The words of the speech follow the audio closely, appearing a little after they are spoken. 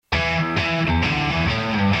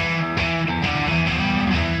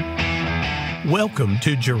Welcome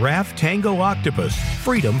to Giraffe Tango Octopus,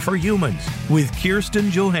 Freedom for Humans with Kirsten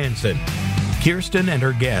Johansson. Kirsten and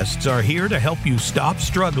her guests are here to help you stop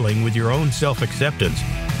struggling with your own self-acceptance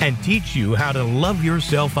and teach you how to love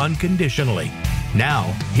yourself unconditionally. Now,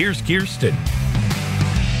 here's Kirsten.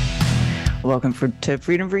 Welcome to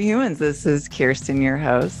Freedom for Humans. This is Kirsten, your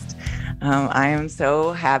host. I am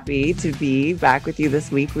so happy to be back with you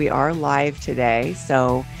this week. We are live today,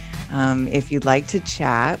 so if you'd like to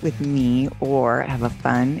chat with me or have a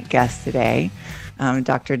fun guest today,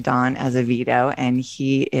 Dr. Don Azevedo, and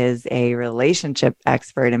he is a relationship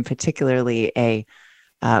expert and particularly a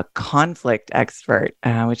conflict expert,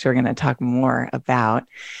 which we're going to talk more about.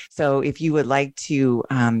 So if you would like to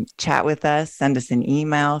chat with us, send us an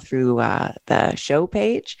email through the show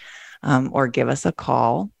page or give us a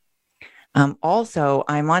call. Also,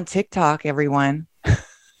 I'm on TikTok, everyone.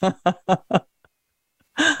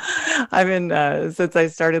 I've been, since I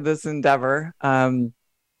started this endeavor, I've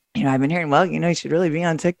been hearing, well, you should really be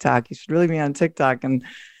on TikTok. You should really be on TikTok. And,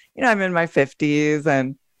 I'm in my 50s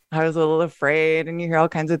and I was a little afraid, and you hear all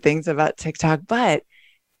kinds of things about TikTok. But,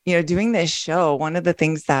 doing this show, one of the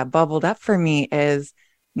things that bubbled up for me is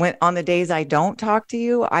when on the days I don't talk to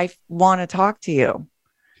you, I want to talk to you.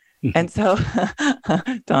 And so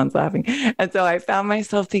Don's laughing. And so I found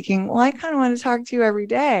myself thinking, well, I kind of want to talk to you every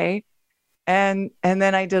day. And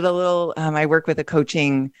then I did a little, I work with a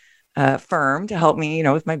coaching firm to help me,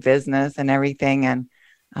 with my business and everything. And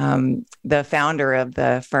the founder of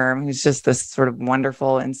the firm, who's just this sort of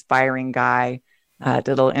wonderful, inspiring guy, did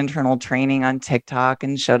a little internal training on TikTok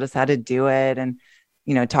and showed us how to do it. And,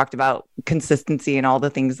 talked about consistency and all the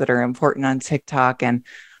things that are important on TikTok. And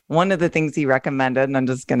one of the things he recommended, and I'm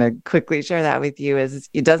just going to quickly share that with you, is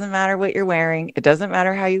it doesn't matter what you're wearing. It doesn't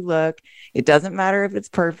matter how you look. It doesn't matter if it's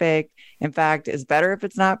perfect. In fact, it's better if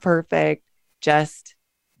it's not perfect. Just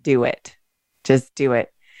do it. Just do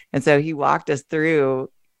it. And so he walked us through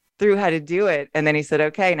how to do it. And then he said,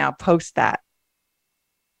 okay, now post that.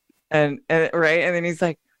 And right. And then he's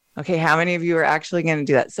like, okay, how many of you are actually going to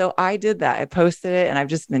do that? So I did that. I posted it, and I've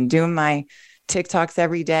just been doing my TikToks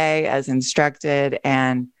every day as instructed.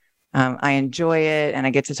 And I enjoy it, and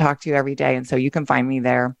I get to talk to you every day. And so you can find me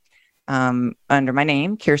there under my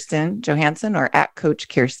name, Kirsten Johansson, or at Coach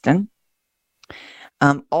Kirsten.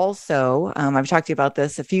 Also, I've talked to you about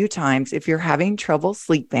this a few times. If you're having trouble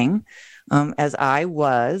sleeping, as I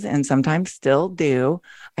was, and sometimes still do,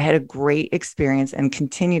 I had a great experience and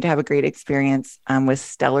continue to have a great experience with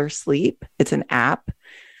Stellar Sleep. It's an app.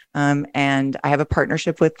 And I have a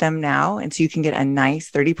partnership with them now. And so you can get a nice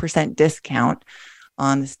 30% discount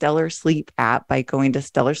on the Stellar Sleep app by going to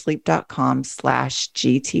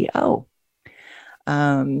stellarsleep.com/GTO.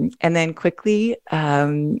 And then quickly,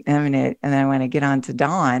 and then I want to get on to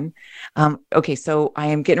Dawn. Okay, so I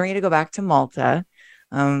am getting ready to go back to Malta.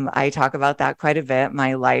 I talk about that quite a bit.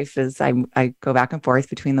 My life is, I go back and forth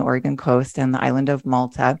between the Oregon coast and the island of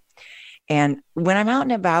Malta. And when I'm out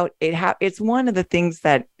and about, it's one of the things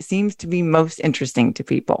that seems to be most interesting to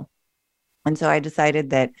people. And so I decided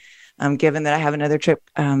that, given that I have another trip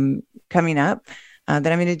coming up, that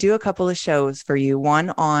I'm going to do a couple of shows for you. One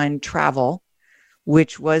on travel,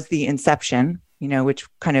 which was the inception, which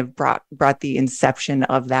kind of brought the inception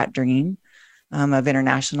of that dream of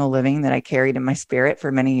international living that I carried in my spirit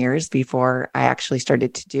for many years before I actually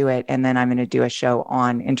started to do it. And then I'm going to do a show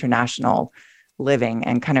on international living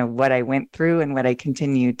and kind of what I went through and what I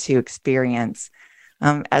continue to experience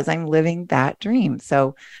as I'm living that dream.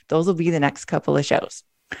 So those will be the next couple of shows.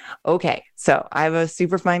 Okay, so I have a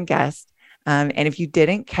super fun guest. And if you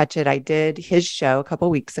didn't catch it, I did his show a couple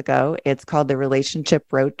weeks ago. It's called The Relationship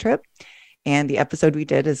Road Trip. And the episode we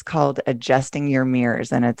did is called Adjusting Your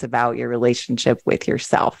Mirrors. And it's about your relationship with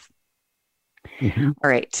yourself. Mm-hmm. All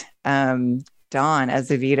right. Don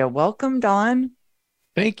Azevedo. Welcome, Don.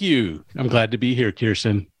 Thank you. I'm glad to be here,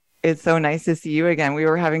 Kirsten. It's so nice to see you again. We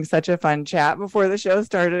were having such a fun chat before the show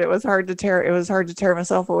started. It was hard to tear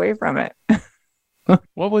myself away from it.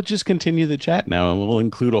 Well, we'll just continue the chat now, and we'll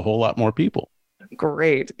include a whole lot more people.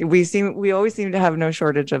 Great. We always seem to have no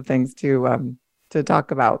shortage of things to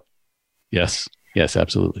talk about. Yes,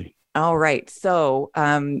 absolutely. All right. So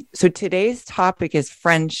today's topic is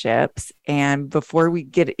friendships. And before we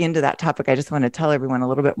get into that topic, I just want to tell everyone a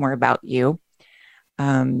little bit more about you.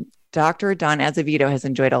 Dr. Don Azevedo has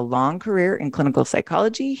enjoyed a long career in clinical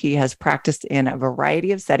psychology. He has practiced in a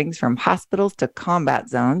variety of settings, from hospitals to combat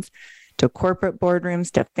zones, to corporate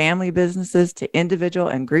boardrooms, to family businesses, to individual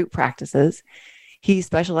and group practices. He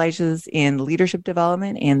specializes in leadership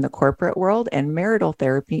development in the corporate world and marital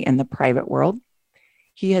therapy in the private world.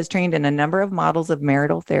 He has trained in a number of models of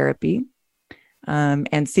marital therapy,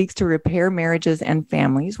 and seeks to repair marriages and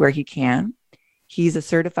families where he can. He's a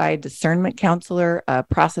certified discernment counselor, a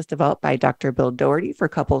process developed by Dr. Bill Doherty for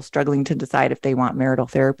couples struggling to decide if they want marital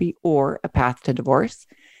therapy or a path to divorce.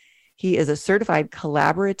 He is a certified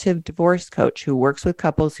collaborative divorce coach who works with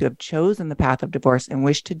couples who have chosen the path of divorce and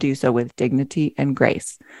wish to do so with dignity and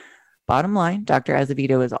grace. Bottom line, Dr.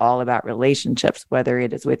 Azevedo is all about relationships, whether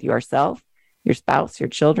it is with yourself, your spouse, your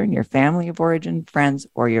children, your family of origin, friends,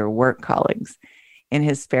 or your work colleagues. In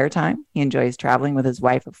his spare time, he enjoys traveling with his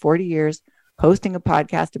wife of 40 years, hosting a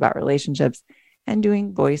podcast about relationships, and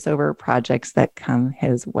doing voiceover projects that come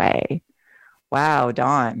his way. Wow,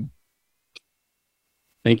 Don.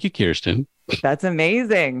 Thank you, Kirsten. That's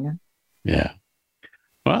amazing. Yeah.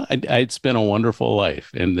 Well, it's been a wonderful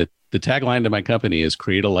life. And the tagline to my company is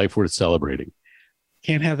create a life worth celebrating.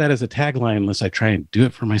 Can't have that as a tagline unless I try and do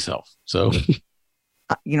it for myself. So,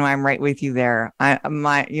 I'm right with you there. I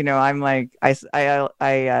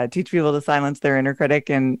teach people to silence their inner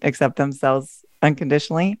critic and accept themselves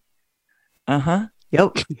unconditionally.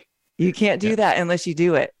 Yep. You can't do that unless you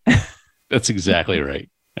do it. That's exactly right.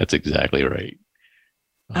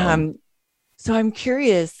 So I'm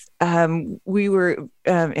curious. We were,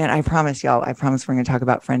 and I promise we're going to talk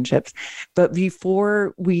about friendships. But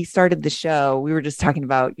before we started the show, we were just talking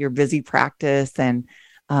about your busy practice and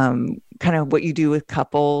kind of what you do with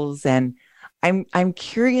couples. And I'm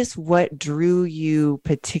curious what drew you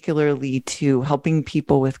particularly to helping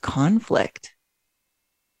people with conflict.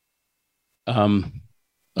 All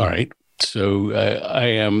right. So I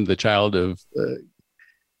am the child of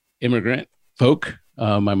immigrant folk.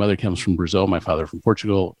 My mother comes from Brazil, my father from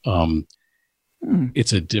Portugal.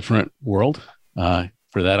 It's a different world.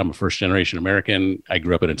 For that, I'm a first generation American. I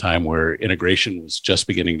grew up in a time where integration was just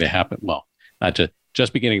beginning to happen. Well, not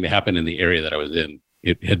just beginning to happen in the area that I was in.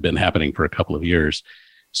 It had been happening for a couple of years.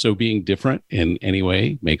 So being different in any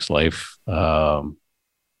way makes life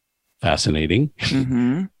fascinating.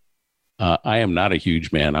 Mm-hmm. I am not a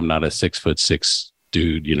huge man. I'm not a 6'6"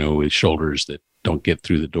 dude, with shoulders that don't get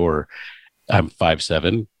through the door. I'm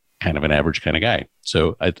 5'7", kind of an average kind of guy.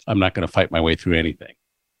 So I'm not going to fight my way through anything.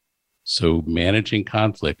 So managing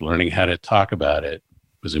conflict, learning how to talk about it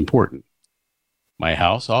was important. My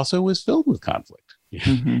house also was filled with conflict.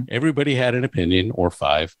 Mm-hmm. Everybody had an opinion or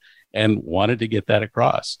five and wanted to get that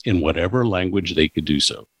across in whatever language they could do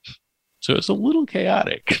so. So it's a little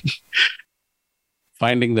chaotic.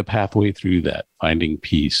 Finding the pathway through that, finding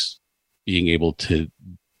peace, being able to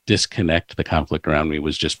disconnect the conflict around me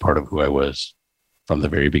was just part of who I was from the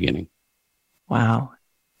very beginning. Wow.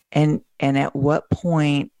 And at what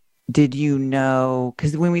point did you know,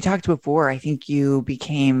 because when we talked before, I think you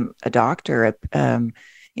became a doctor in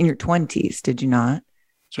your 20s, did you not?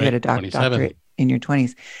 That's you right, had a doctorate in your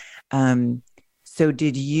 20s. So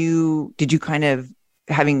did you kind of,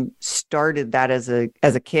 having started that as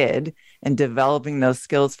a kid and developing those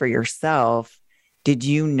skills for yourself, did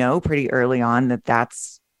you know pretty early on that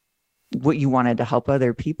that's what you wanted to help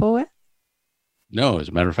other people with? No, as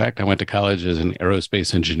a matter of fact, I went to college as an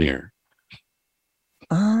aerospace engineer.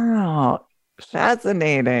 Oh,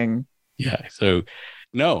 fascinating. Yeah. So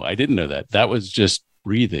no, I didn't know that. That was just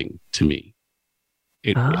breathing to me.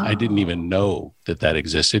 I didn't even know that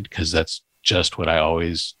existed because that's just what I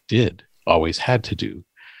always did, always had to do.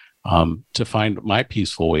 To find my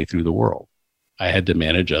peaceful way through the world, I had to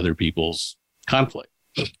manage other people's conflict.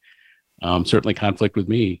 Certainly conflict with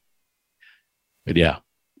me. But yeah,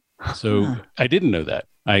 so I didn't know that.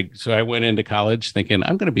 So I went into college thinking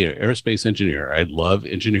I'm going to be an aerospace engineer. I love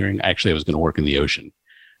engineering. Actually, I was going to work in the ocean,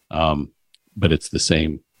 but it's the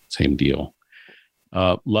same deal.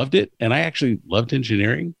 Loved it, and I actually loved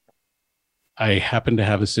engineering. I happened to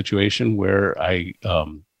have a situation where I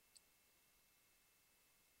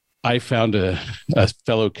found a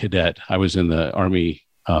fellow cadet. I was in the Army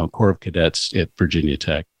Corps of Cadets at Virginia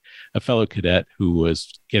Tech. A fellow cadet who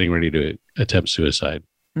was getting ready to attempt suicide.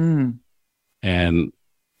 And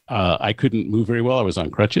I couldn't move very well. I was on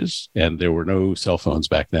crutches and there were no cell phones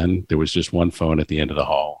back then. There was just one phone at the end of the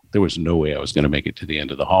hall. There was no way I was going to make it to the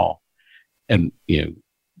end of the hall. And,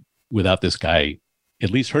 without this guy at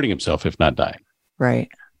least hurting himself, if not dying. Right.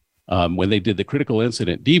 When they did the critical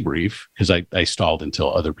incident debrief, because I stalled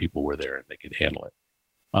until other people were there and they could handle it.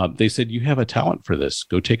 They said, you have a talent for this.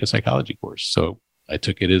 Go take a psychology course. So I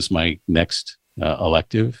took it as my next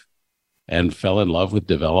elective and fell in love with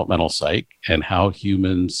developmental psych and how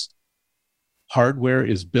humans' hardware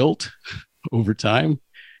is built over time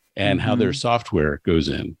and how their software goes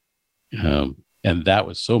in. And that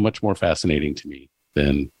was so much more fascinating to me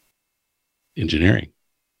than engineering.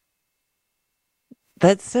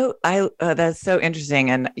 That's so interesting.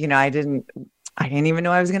 And, I didn't even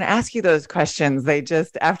know I was going to ask you those questions.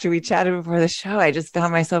 After we chatted before the show, I just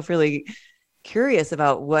found myself really curious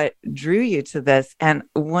about what drew you to this. And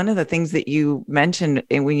one of the things that you mentioned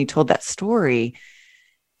when you told that story,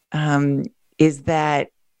 is that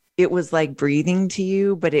it was like breathing to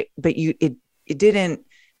you, but it didn't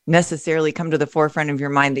necessarily come to the forefront of your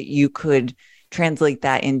mind that you could translate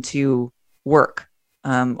that into work,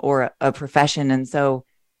 or a profession. And so,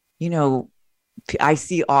 I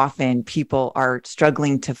see often people are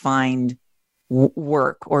struggling to find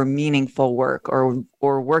work or meaningful work or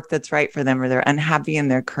work that's right for them, or they're unhappy in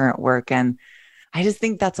their current work. And I just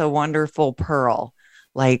think that's a wonderful pearl.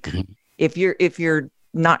 Like if you're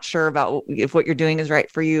not sure about if what you're doing is right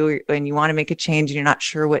for you and you want to make a change and you're not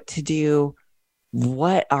sure what to do,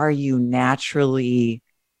 what are you naturally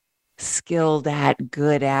skilled at,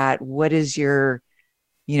 good at? What is your,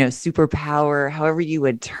 superpower, however you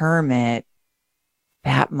would term it?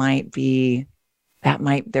 There might be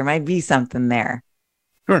something there.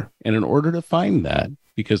 Sure. And in order to find that,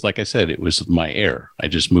 because like I said, it was my air. I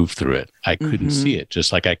just moved through it. I couldn't see it,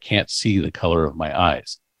 just like I can't see the color of my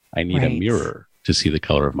eyes. I need a mirror to see the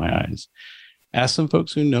color of my eyes. Ask some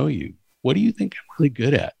folks who know you, what do you think I'm really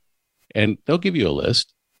good at? And they'll give you a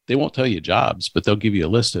list. They won't tell you jobs, but they'll give you a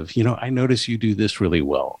list of, I notice you do this really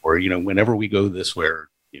well. Or, whenever we go this way,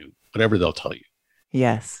 whatever they'll tell you.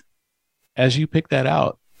 Yes. As you pick that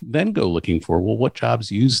out, then go looking for, what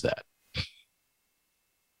jobs use that?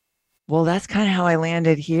 Well, that's kind of how I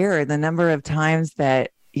landed here. The number of times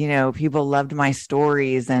that, people loved my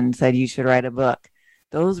stories and said, you should write a book.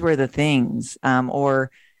 Those were the things.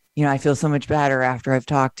 Or, I feel so much better after I've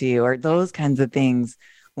talked to you, or those kinds of things.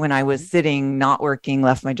 When I was sitting, not working,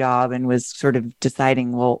 left my job and was sort of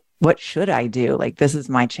deciding, well, what should I do? Like, this is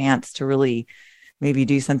my chance to really maybe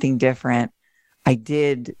do something different.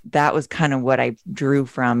 That was kind of what I drew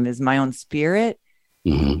from, is my own spirit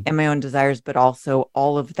and my own desires, but also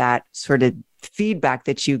all of that sort of feedback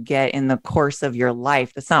that you get in the course of your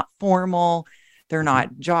life. That's not formal. They're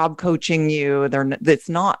not job coaching you. It's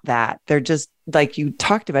not that. They're just, like you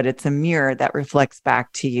talked about, it's a mirror that reflects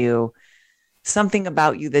back to you something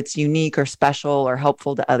about you that's unique or special or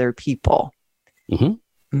helpful to other people.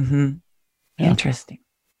 Yeah. Interesting.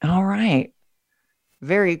 All right.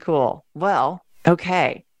 Very cool. Well,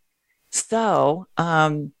 okay. So,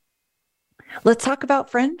 let's talk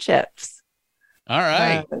about friendships. All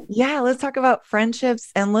right. Let's talk about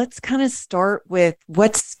friendships, and let's kind of start with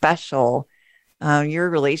what's special. You're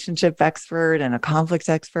a relationship expert and a conflict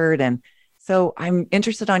expert. And so I'm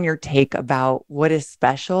interested on your take about what is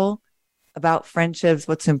special about friendships,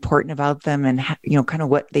 what's important about them, and, kind of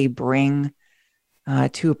what they bring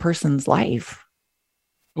to a person's life.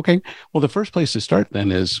 Okay. Well, the first place to start then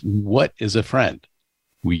is, what is a friend?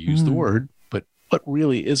 We use the word, but what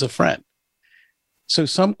really is a friend? So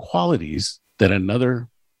some qualities that another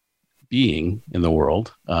being in the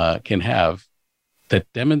world can have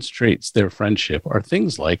that demonstrates their friendship are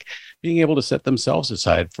things like being able to set themselves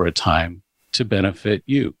aside for a time to benefit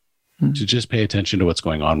you, to just pay attention to what's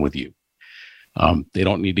going on with you. They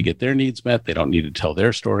don't need to get their needs met. They don't need to tell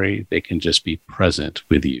their story. They can just be present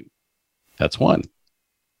with you. That's one.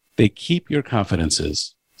 They keep your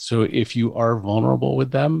confidences. So if you are vulnerable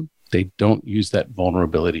with them, they don't use that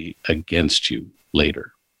vulnerability against you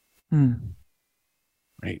later.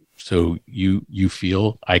 Right. So you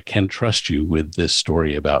feel, I can trust you with this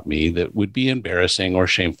story about me that would be embarrassing or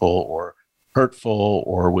shameful or hurtful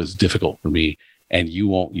or was difficult for me, and you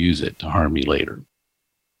won't use it to harm me later.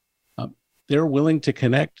 They're willing to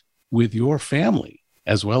connect with your family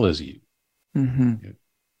as well as you.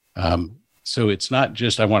 So it's not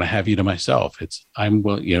just, I want to have you to myself. It's,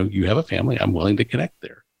 you have a family, I'm willing to connect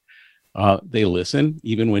there. They listen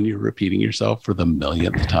even when you're repeating yourself for the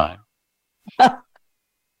millionth time.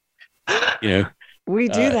 We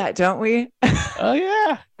do that, don't we? Oh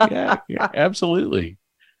yeah, absolutely.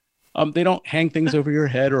 They don't hang things over your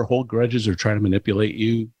head or hold grudges or try to manipulate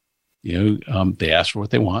you. They ask for what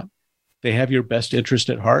they want. They have your best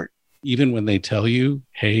interest at heart, even when they tell you,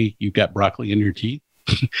 hey, you've got broccoli in your teeth.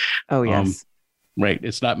 Oh, yes. Right.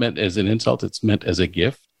 It's not meant as an insult. It's meant as a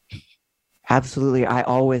gift. Absolutely. I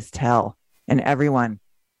always tell, and everyone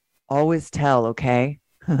always tell. Okay.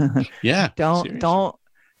 Yeah. Don't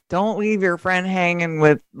leave your friend hanging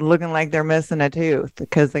with looking like they're missing a tooth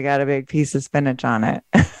because they got a big piece of spinach on it.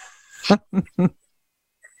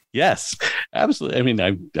 Yes, absolutely. I mean,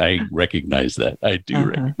 I recognize that. I do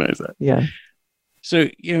recognize that. Yeah. So,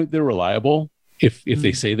 they're reliable. If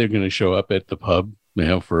they say they're going to show up at the pub,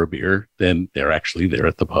 for a beer, then they're actually there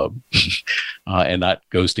at the pub and not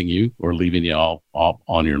ghosting you or leaving you all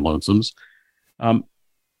on your lonesomes.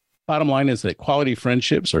 Bottom line is that quality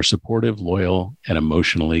friendships are supportive, loyal, and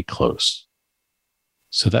emotionally close.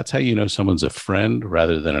 So that's how you know someone's a friend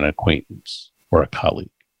rather than an acquaintance or a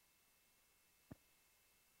colleague.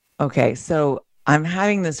 Okay, so I'm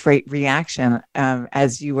having this reaction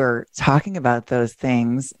as you were talking about those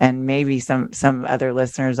things, and maybe some other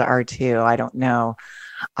listeners are too. I don't know.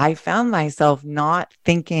 I found myself not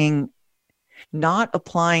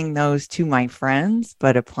applying those to my friends,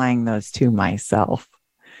 but applying those to myself.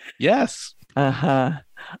 Yes. Uh-huh.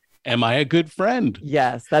 Am I a good friend?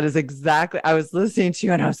 Yes, that is exactly. I was listening to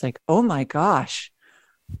you and I was like, oh my gosh.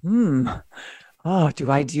 Oh,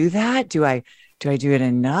 do I do that? Do I do it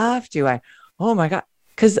enough? Oh my God.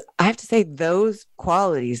 Because I have to say, those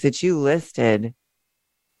qualities that you listed,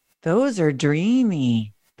 those are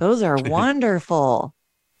dreamy. Those are wonderful.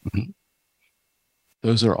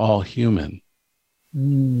 Those are all human,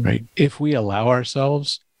 right? If we allow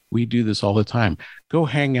ourselves, we do this all the time. Go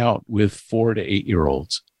hang out with 4 to 8 year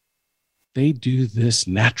olds. They do this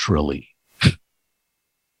naturally.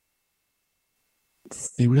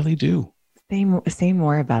 They really do. Say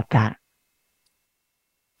more about that.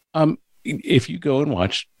 If you go and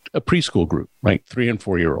watch a preschool group, right, 3 and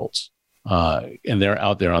 4 year olds, and they're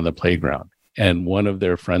out there on the playground and one of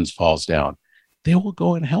their friends falls down, they will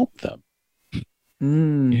go and help them.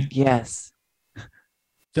 Yes.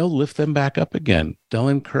 They'll lift them back up again. They'll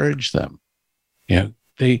encourage them.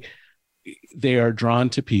 They are drawn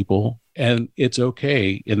to people, and it's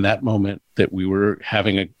okay in that moment that we were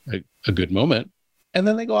having a good moment. And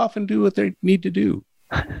then they go off and do what they need to do.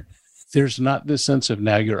 There's not this sense of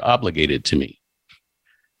now you're obligated to me.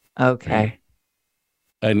 Okay.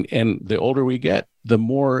 And the older we get, the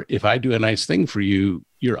more, if I do a nice thing for you,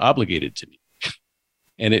 you're obligated to me.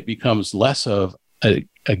 And it becomes less of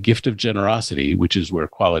a gift of generosity, which is where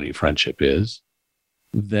quality friendship is,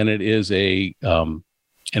 than it is an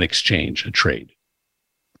exchange, a trade.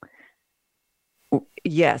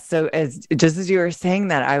 Yes. So just as you were saying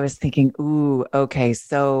that, I was thinking, ooh, okay.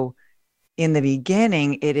 So in the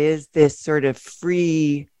beginning, it is this sort of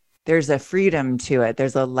there's a freedom to it.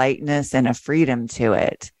 There's a lightness and a freedom to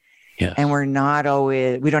it. Yes. And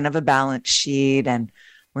we don't have a balance sheet, and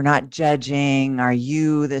we're not judging. Are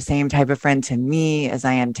you the same type of friend to me as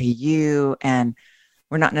I am to you? And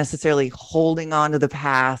we're not necessarily holding on to the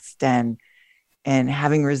past and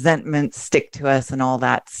having resentment stick to us and all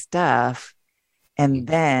that stuff. And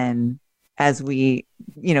then as we,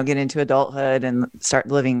 get into adulthood and start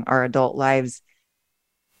living our adult lives,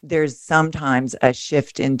 there's sometimes a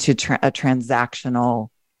shift into a transactional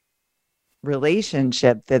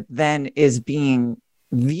relationship that then is being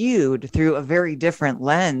viewed through a very different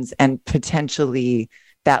lens, and potentially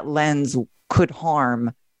that lens could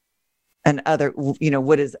harm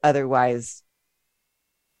what is otherwise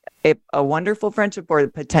a wonderful friendship, or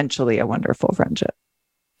potentially a wonderful friendship.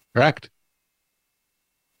 Correct.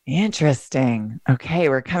 Interesting. Okay,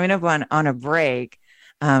 we're coming up on a break.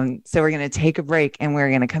 So we're going to take a break, and we're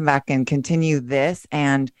going to come back and continue this.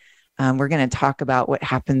 And we're going to talk about what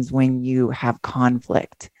happens when you have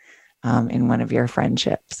conflict in one of your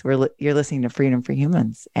friendships. You're listening to Freedom for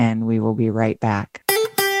Humans, and we will be right back.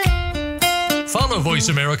 Follow Voice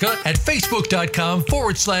America at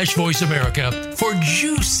facebook.com/Voice America for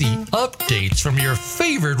juicy updates from your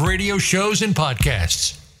favorite radio shows and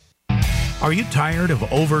podcasts. Are you tired of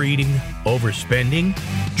overeating, overspending,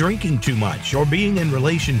 drinking too much, or being in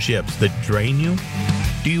relationships that drain you?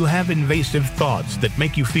 Do you have invasive thoughts that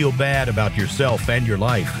make you feel bad about yourself and your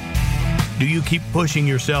life? Do you keep pushing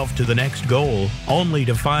yourself to the next goal only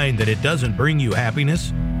to find that it doesn't bring you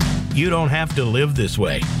happiness? You don't have to live this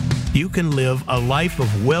way. You can live a life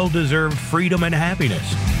of well-deserved freedom and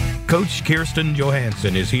happiness. Coach Kirsten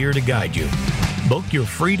Johansson is here to guide you. Book your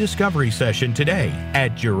free discovery session today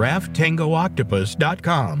at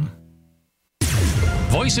giraffetangooctopus.com.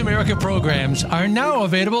 Voice America programs are now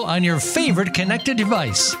available on your favorite connected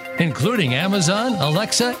device, including Amazon,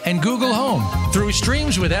 Alexa, and Google Home. Through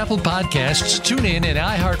streams with Apple Podcasts, TuneIn, and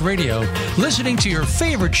iHeartRadio, listening to your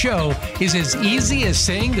favorite show is as easy as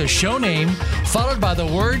saying the show name followed by the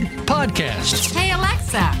word podcast. Hey,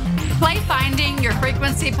 Alexa, play Finding Your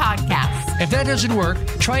Frequency podcast. If that doesn't work,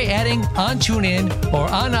 try adding on TuneIn or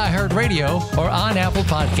on iHeartRadio or on Apple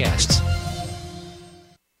Podcasts.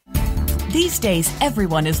 These days,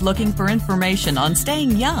 everyone is looking for information on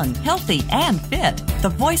staying young, healthy, and fit. The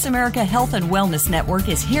Voice America Health and Wellness Network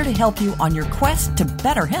is here to help you on your quest to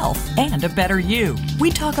better health and a better you.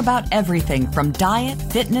 We talk about everything from diet,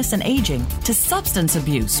 fitness, and aging to substance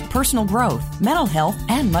abuse, personal growth, mental health,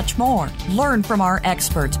 and much more. Learn from our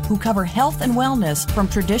experts who cover health and wellness from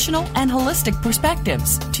traditional and holistic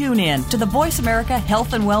perspectives. Tune in to the Voice America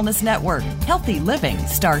Health and Wellness Network. Healthy living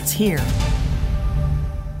starts here.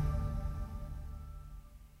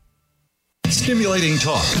 Stimulating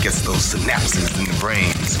talk gets those synapses in the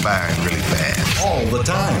brain firing really fast. All the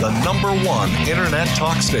time. The #1 internet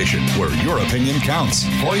talk station where your opinion counts.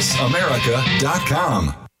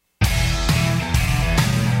 VoiceAmerica.com.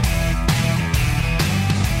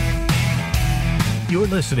 You're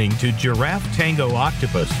listening to Giraffe Tango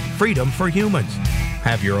Octopus, Freedom for Humans.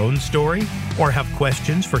 Have your own story or have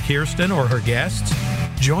questions for Kirsten or her guests?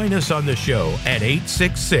 Join us on the show at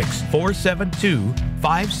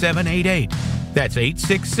 866-472-5788. That's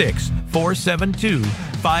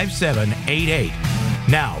 866-472-5788.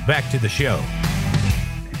 Now, back to the show.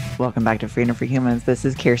 Welcome back to Freedom for Humans. This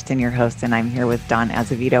is Kirsten, your host, and I'm here with Don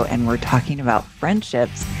Azevedo, and we're talking about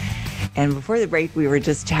friendships. And before the break, we were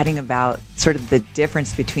just chatting about sort of the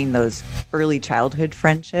difference between those early childhood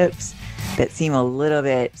friendships that seem a little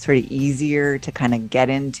bit sort of easier to kind of get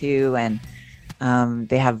into, and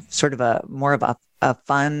they have sort of a more of a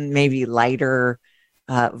fun, maybe lighter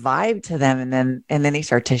vibe to them, and then they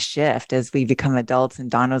start to shift as we become adults.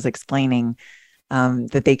 And Don was explaining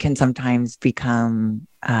that they can sometimes become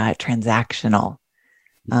transactional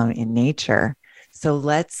in nature. So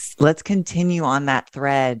let's continue on that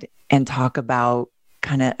thread and talk about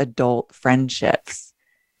kind of adult friendships.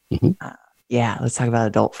 Mm-hmm. Let's talk about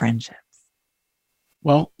adult friendships.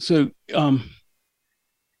 Well, so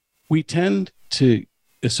we tend to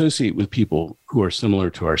associate with people who are similar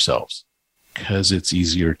to ourselves because it's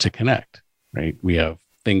easier to connect, right? We have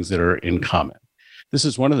things that are in common. This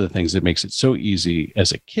is one of the things that makes it so easy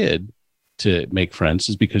as a kid to make friends,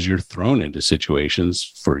 is because you're thrown into situations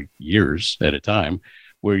for years at a time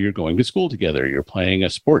where you're going to school together, you're playing a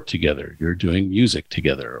sport together, you're doing music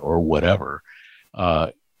together or whatever.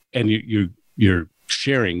 And you're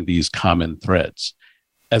sharing these common threads.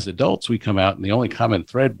 As adults, we come out and the only common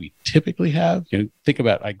thread we typically have, think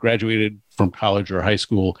about, I graduated from college or high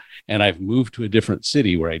school and I've moved to a different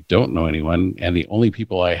city where I don't know anyone. And the only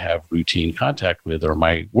people I have routine contact with are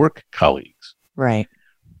my work colleagues. Right.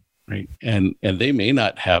 Right. And they may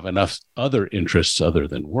not have enough other interests other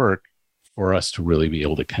than work for us to really be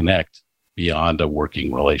able to connect beyond a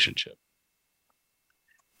working relationship.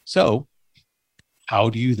 So how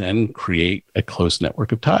do you then create a close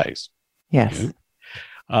network of ties? Yes.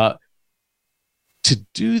 To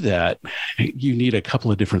do that, you need a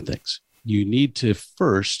couple of different things. You need to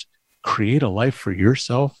first create a life for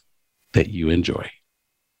yourself that you enjoy.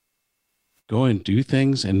 Go and do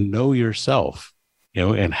things and know yourself,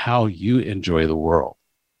 and how you enjoy the world.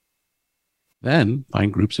 Then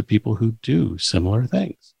find groups of people who do similar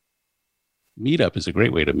things. Meetup is a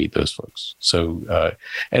great way to meet those folks. So,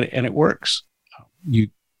 and it works.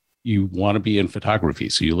 You want to be in photography,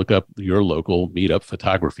 so you look up your local meetup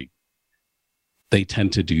photography. They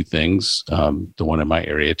tend to do things. The one in my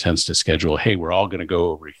area tends to schedule, hey, we're all going to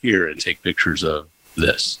go over here and take pictures of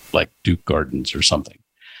this, like Duke Gardens or something.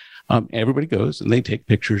 Everybody goes and they take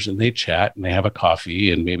pictures and they chat and they have a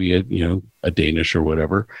coffee and maybe a Danish or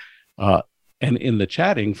whatever. And in the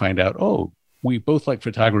chatting, find out, oh, we both like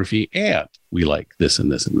photography and we like this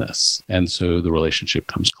and this and this. And so the relationship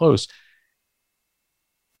comes close.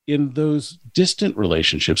 In those distant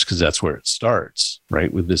relationships, because that's where it starts,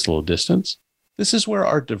 right? With this little distance, this is where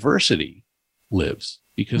our diversity lives,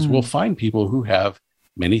 because we'll find people who have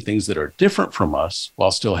many things that are different from us while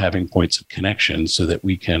still having points of connection so that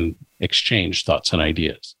we can exchange thoughts and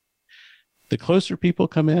ideas. The closer people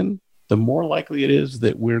come in, the more likely it is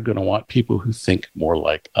that we're going to want people who think more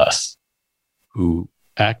like us, who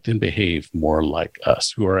act and behave more like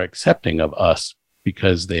us, who are accepting of us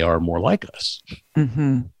because they are more like us.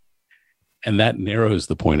 Mm-hmm. And that narrows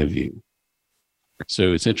the point of view.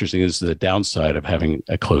 So it's interesting. This is the downside of having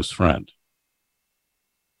a close friend.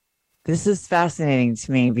 This is fascinating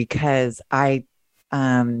to me because I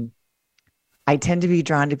tend to be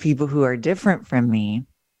drawn to people who are different from me.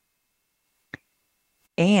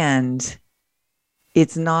 And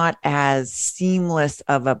it's not as seamless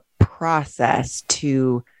of a process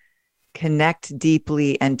to connect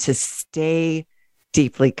deeply and to stay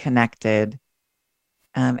deeply connected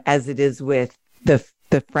as it is with the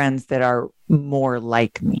friends that are more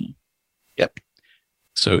like me. Yep.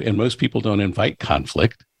 So, and most people don't invite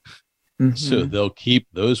conflict. So they'll keep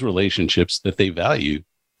those relationships that they value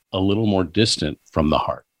a little more distant from the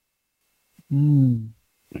heart.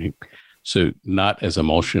 Right? So not as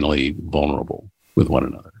emotionally vulnerable with one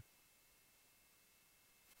another.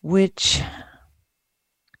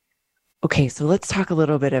 Okay, so let's talk a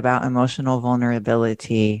little bit about emotional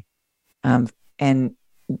vulnerability. And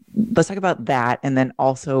let's talk about that, and then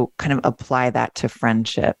also kind of apply that to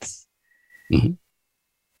friendships.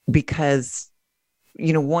 Because,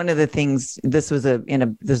 one of the things, this was a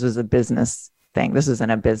business thing. This was in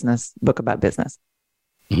a business book about business.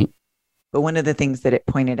 But one of the things that it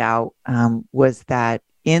pointed out was that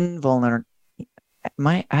I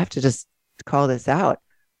have to just call this out.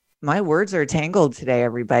 My words are tangled today,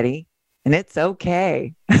 everybody, and it's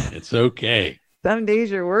okay. It's okay. Some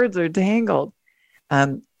days your words are tangled.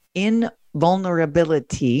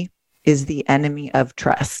 Invulnerability is the enemy of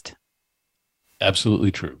trust.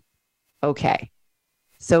 Absolutely true. Okay.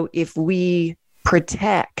 So if we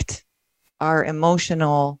protect our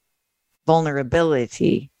emotional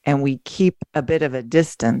vulnerability and we keep a bit of a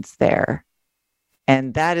distance there,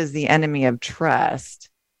 and that is the enemy of trust,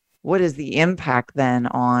 what is the impact then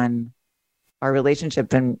on our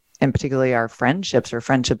relationship and particularly our friendships or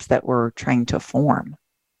friendships that we're trying to form?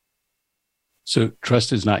 So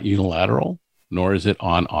trust is not unilateral, nor is it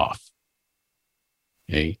on-off.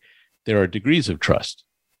 Okay? There are degrees of trust.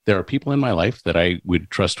 There are people in my life that I would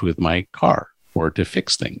trust with my car or to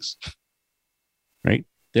fix things, right?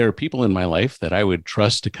 There are people in my life that I would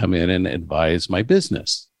trust to come in and advise my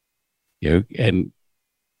business, and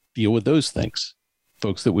deal with those things.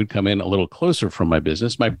 Folks that would come in a little closer from my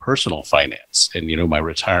business, my personal finance and, my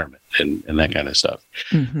retirement and that kind of stuff.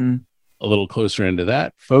 A little closer into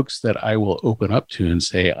that, folks that I will open up to and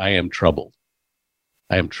say, I am troubled.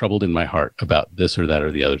 I am troubled in my heart about this or that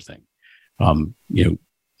or the other thing.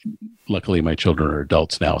 Luckily my children are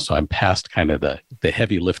adults now, so I'm past kind of the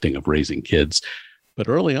heavy lifting of raising kids. But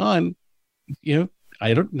early on,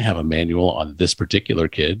 I don't have a manual on this particular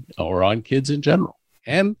kid or on kids in general.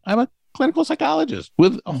 And I'm a clinical psychologist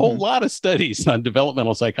with a whole lot of studies on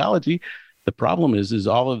developmental psychology. The problem is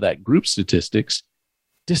all of that group statistics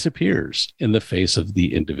disappears in the face of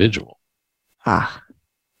the individual.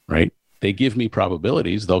 Right? They give me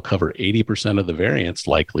probabilities. They'll cover 80% of the variance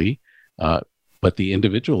likely, but the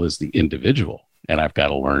individual is the individual, and I've got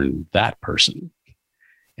to learn that person.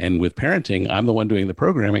 And with parenting, I'm the one doing the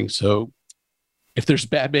programming. So if there's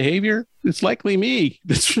bad behavior, it's likely me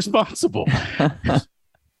that's responsible.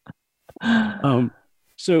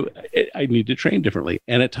 So I need to train differently.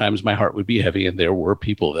 And at times my heart would be heavy, and there were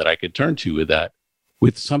people that I could turn to with that,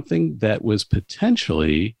 with something that was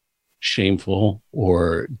potentially shameful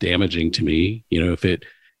or damaging to me. If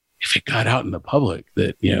it got out in the public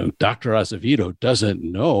that, Dr. Azevedo doesn't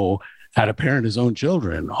know how to parent his own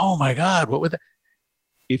children. Oh my God, what would that?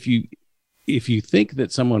 If you think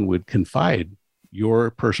that someone would confide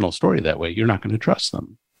your personal story that way, you're not going to trust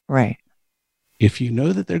them. Right. If you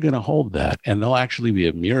know that they're going to hold that, and they'll actually be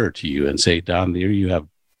a mirror to you and say, Don, there you have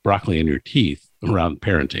broccoli in your teeth around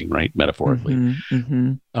parenting, right? Metaphorically.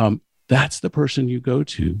 That's the person you go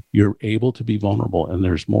to. You're able to be vulnerable, and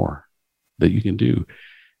there's more that you can do.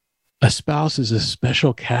 A spouse is a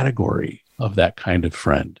special category of that kind of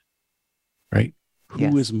friend, right?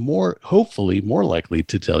 Who is hopefully more likely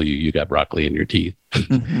to tell you got broccoli in your teeth.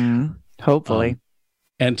 Hopefully.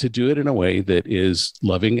 And to do it in a way that is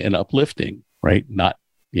loving and uplifting, right? Not,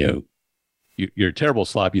 you're a terrible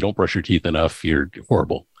slob. You don't brush your teeth enough. You're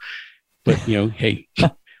horrible. But, hey,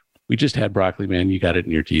 we just had broccoli, man. You got it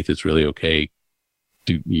in your teeth. It's really okay.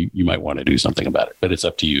 You might want to do something about it, but it's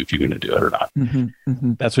up to you if you're going to do it or not.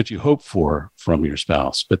 That's what you hope for from your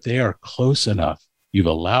spouse, but they are close enough. You've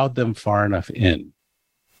allowed them far enough in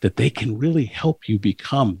that they can really help you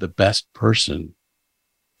become the best person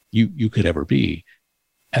you could ever be,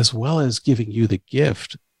 as well as giving you the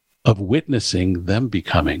gift of witnessing them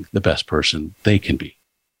becoming the best person they can be.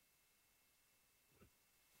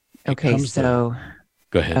 Okay, so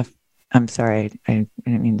go ahead. I'm sorry. I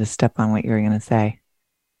didn't mean to step on what you were going to say.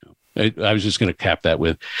 I was just going to cap that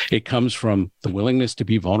with, it comes from the willingness to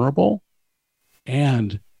be vulnerable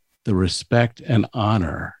and the respect and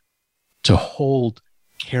honor to hold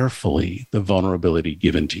carefully the vulnerability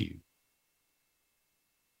given to you.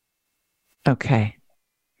 Okay.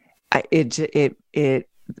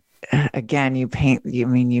 Again, you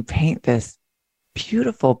paint this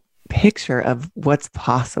beautiful picture of what's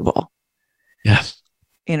possible. Yes.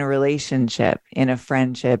 In a relationship, in a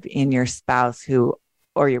friendship, in your spouse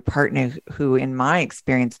or your partner who, in my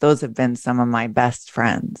experience, those have been some of my best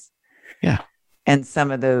friends. Yeah. And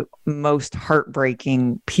some of the most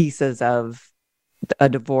heartbreaking pieces of a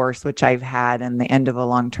divorce, which I've had, and the end of a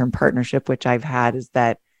long-term partnership, which I've had, is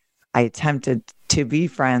that I attempted to be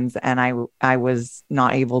friends and I was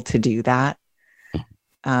not able to do that.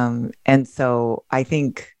 And so I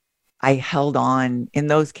think I held on in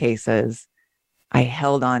those cases. I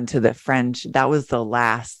held on to the friendship. That was the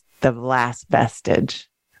last vestige.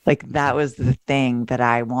 Like that was the thing that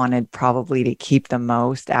I wanted probably to keep the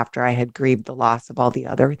most after I had grieved the loss of all the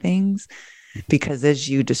other things. Because as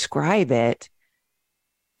you describe it,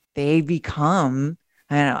 they become,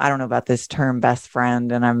 I don't know about this term best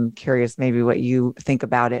friend, and I'm curious maybe what you think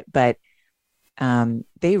about it, but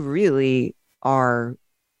they really are,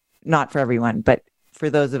 not for everyone, but for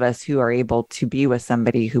those of us who are able to be with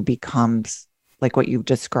somebody who becomes like what you've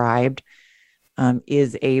described,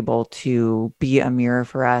 is able to be a mirror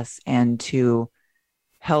for us and to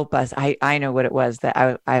help us. I know what it was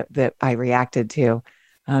that I reacted to.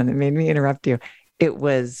 It made me interrupt you. It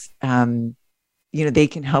was, they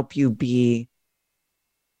can help you be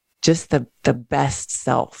just the best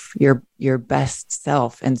self, your best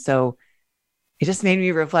self. And so it just made me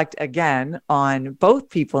reflect again on both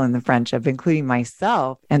people in the friendship, including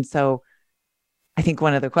myself. And so I think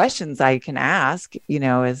one of the questions I can ask,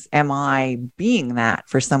 is, am I being that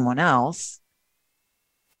for someone else?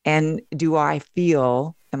 And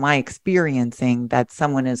am I experiencing that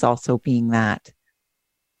someone is also being that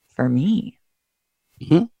for me?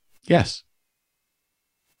 Mm-hmm. Yes.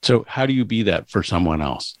 So how do you be that for someone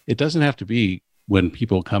else? It doesn't have to be when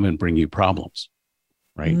people come and bring you problems,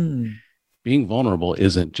 right? Being vulnerable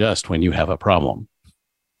isn't just when you have a problem.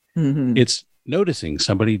 Mm-hmm. It's noticing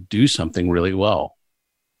somebody do something really well,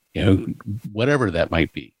 whatever that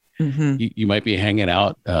might be. Mm-hmm. You might be hanging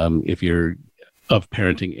out, if you're of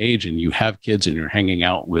parenting age and you have kids and you're hanging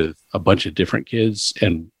out with a bunch of different kids,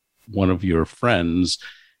 and one of your friends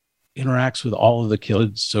interacts with all of the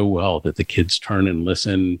kids so well that the kids turn and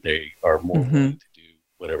listen. They are more willing to do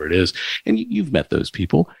whatever it is. And you've met those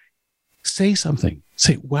people. Say something.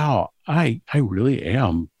 Say, wow, I really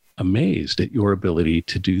am amazed at your ability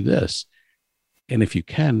to do this. And if you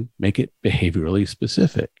can, make it behaviorally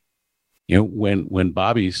specific. When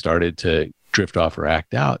Bobby started to drift off or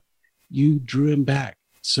act out, you drew him back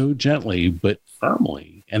so gently but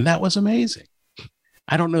firmly. And that was amazing.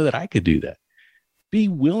 I don't know that I could do that. Be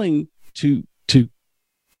willing to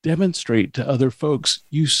demonstrate to other folks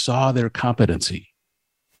you saw their competency.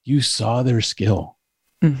 You saw their skill.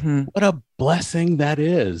 Mm-hmm. What a blessing that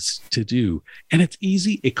is to do. And it's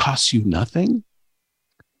easy. It costs you nothing.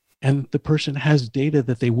 And the person has data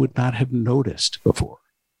that they would not have noticed before.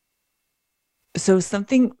 So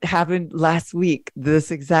something happened last week.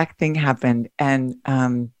 This exact thing happened. And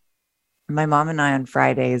my mom and I on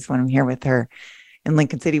Fridays, when I'm here with her in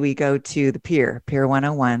Lincoln City, we go to the Pier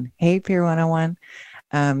 101. Hey, Pier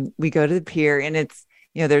 101. We go to the pier, and it's,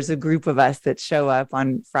 there's a group of us that show up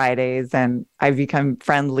on Fridays, and I've become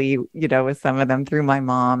friendly, with some of them through my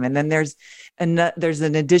mom. And then there's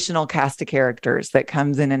an additional cast of characters that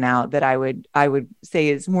comes in and out that I would say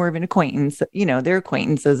is more of an acquaintance. They're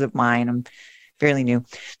acquaintances of mine. I'm fairly new.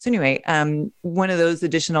 So anyway, one of those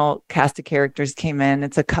additional cast of characters came in.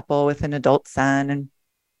 It's a couple with an adult son, and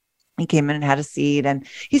he came in and had a seat, and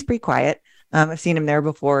he's pretty quiet. I've seen him there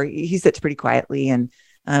before. He sits pretty quietly, and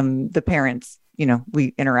the parents,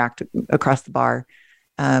 we interact across the bar.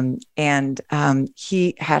 And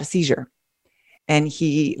he had a seizure, and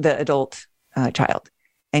the adult child,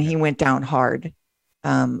 and he went down hard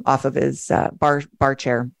off of his bar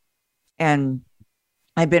chair. And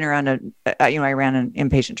I've been around I ran an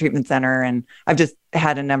inpatient treatment center, and I've just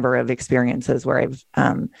had a number of experiences where I've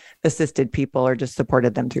assisted people or just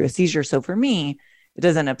supported them through a seizure. So for me, it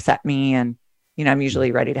doesn't upset me. And, I'm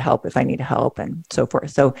usually ready to help if I need help and so forth.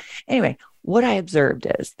 So anyway, what I observed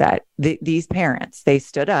is that these parents, they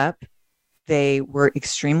stood up, they were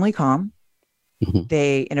extremely calm. Mm-hmm.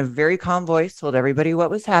 They, in a very calm voice, told everybody what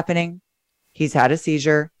was happening. He's had a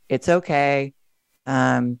seizure. It's okay.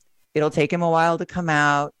 It'll take him a while to come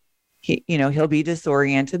out. He'll be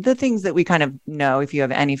disoriented. The things that we kind of know, if you have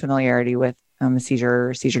any familiarity with a seizure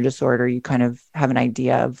or seizure disorder, you kind of have an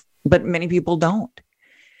idea of, but many people don't.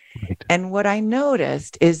 Right. And what I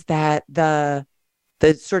noticed is that the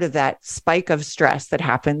sort of that spike of stress that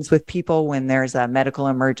happens with people when there's a medical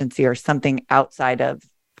emergency or something outside of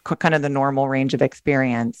kind of the normal range of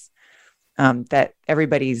experience, that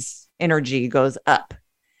everybody's energy goes up.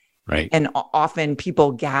 Right. And often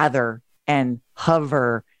people gather and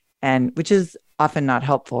hover, and which is often not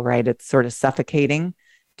helpful, right? It's sort of suffocating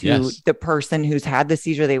to the person who's had the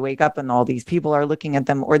seizure. They wake up and all these people are looking at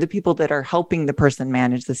them, or the people that are helping the person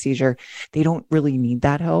manage the seizure. They don't really need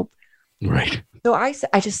that help. Right. So I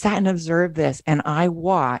just sat and observed this, and I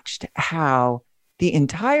watched how the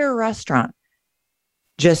entire restaurant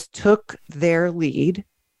just took their lead.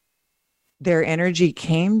 Their energy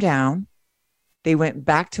came down. They went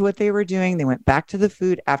back to what they were doing. They went back to the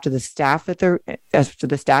food after the staff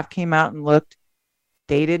came out and looked.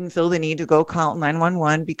 They didn't feel the need to go call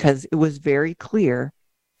 911 because it was very clear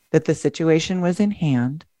that the situation was in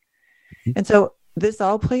hand. Mm-hmm. And so this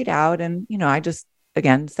all played out. And, I just,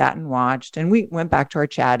 again, sat and watched, and we went back to our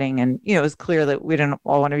chatting, and, it was clear that we didn't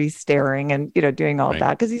all want to be staring and, doing all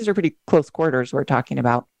that, because these are pretty close quarters we're talking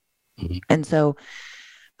about. Mm-hmm. And so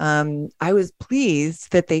I was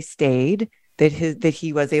pleased that they stayed, that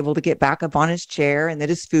he was able to get back up on his chair, and that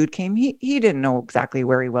his food came. He didn't know exactly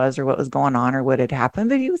where he was or what was going on or what had happened,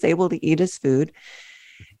 but he was able to eat his food.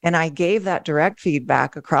 And I gave that direct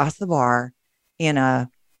feedback across the bar in a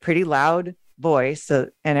pretty loud voice,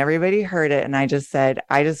 and everybody heard it. And I just said,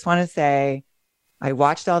 I just want to say, I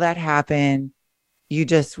watched all that happen. You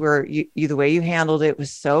just were, the way you handled it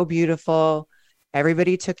was so beautiful.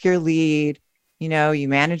 Everybody took your lead. You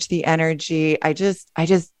managed the energy. I just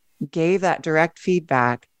gave that direct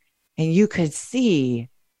feedback, and you could see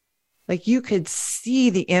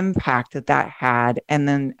the impact that had. And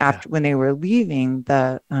then when they were leaving,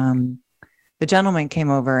 the gentleman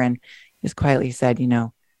came over and just quietly said,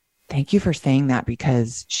 thank you for saying that,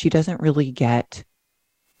 because she doesn't really get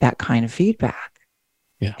that kind of feedback.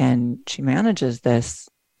 Yeah. And she manages this,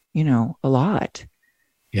 a lot.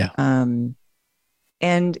 Yeah.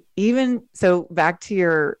 And even so, back to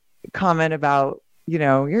your comment about,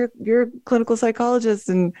 you're a clinical psychologist,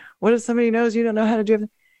 and what if somebody knows you don't know how to do it?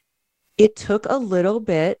 It took a little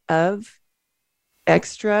bit of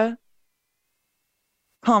extra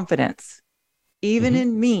confidence, even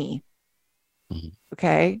in me,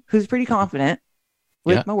 okay, who's pretty confident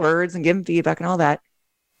with my words and giving feedback and all that,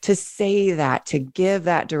 to say that, to give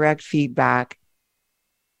that direct feedback.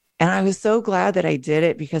 And I was so glad that I did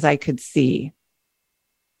it, because I could see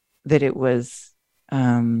that it was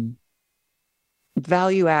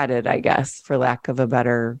value added, I guess, for lack of a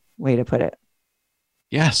better way to put it.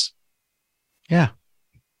 Yes. Yeah.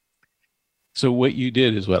 So what you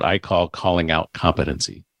did is what I call calling out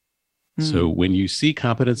competency. So when you see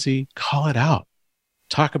competency, call it out.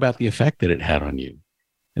 Talk about the effect that it had on you.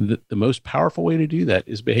 And the most powerful way to do that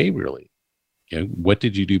is behaviorally. What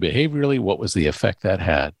did you do behaviorally? What was the effect that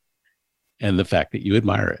had? And the fact that you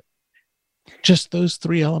admire it. Just those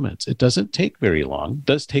three elements. It doesn't take very long. It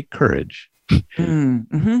does take courage. But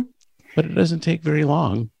it doesn't take very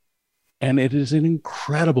long. And it is an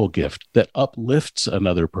incredible gift that uplifts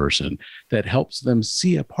another person, that helps them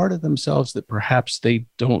see a part of themselves that perhaps they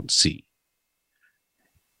don't see.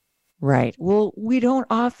 Right. Well, we don't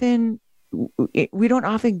often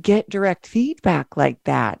get direct feedback like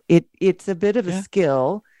that. It's a bit of a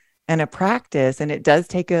skill and a practice, and it does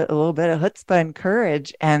take a little bit of chutzpah and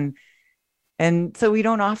courage, and so we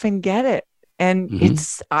don't often get it. And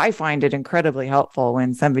I find it incredibly helpful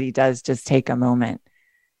when somebody does just take a moment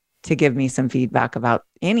to give me some feedback about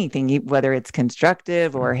anything, whether it's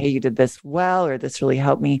constructive or, hey, you did this well, or this really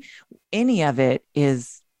helped me. Any of it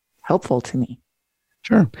is helpful to me.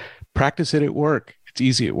 Sure. Practice it at work. It's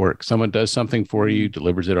easy at work. Someone does something for you,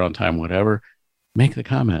 delivers it on time, whatever. Make the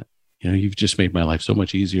comment. You've just made my life so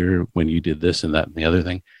much easier when you did this and that and the other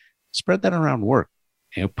thing. Spread that around work.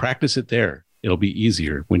 Practice it there. It'll be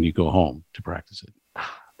easier when you go home to practice it.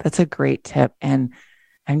 That's a great tip. And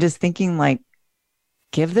I'm just thinking,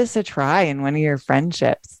 give this a try in one of your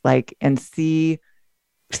friendships, and see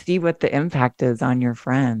what the impact is on your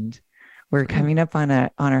friend. We're coming up on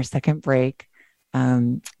our second break.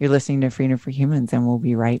 You're listening to Freedom for Humans, and we'll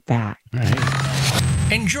be right back.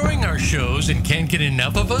 Right. Enjoying our shows and can't get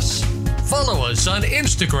enough of us? Follow us on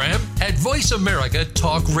Instagram at Voice America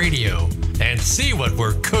Talk Radio and see what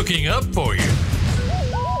we're cooking up for you.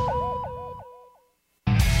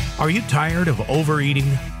 Are you tired of overeating,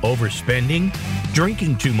 overspending,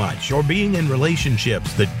 drinking too much, or being in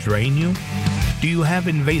relationships that drain you? Do you have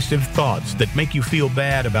invasive thoughts that make you feel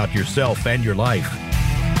bad about yourself and your life?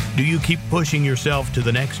 Do you keep pushing yourself to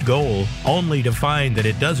the next goal only to find that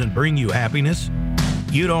it doesn't bring you happiness?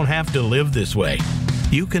 You don't have to live this way.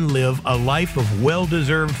 You can live a life of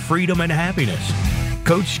well-deserved freedom and happiness.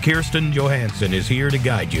 Coach Kirsten Johansson is here to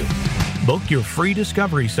guide you. Book your free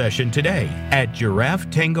discovery session today at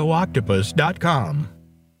giraffetangooctopus.com.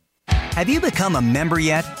 Have you become a member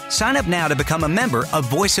yet? Sign up now to become a member of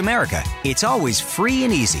Voice America. It's always free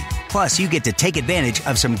and easy. Plus, you get to take advantage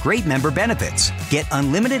of some great member benefits. Get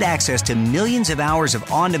unlimited access to millions of hours of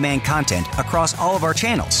on-demand content across all of our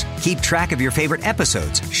channels. Keep track of your favorite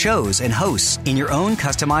episodes, shows, and hosts in your own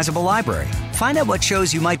customizable library. Find out what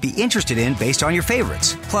shows you might be interested in based on your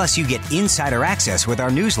favorites. Plus, you get insider access with our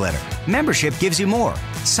newsletter. Membership gives you more.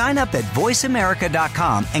 Sign up at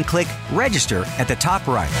voiceamerica.com and click register at the top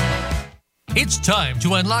right. It's time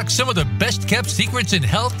to unlock some of the best-kept secrets in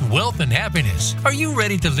health, wealth, and happiness. Are you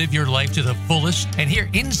ready to live your life to the fullest and hear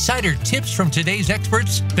insider tips from today's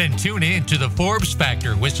experts? Then tune in to the Forbes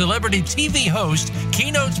Factor with celebrity TV host,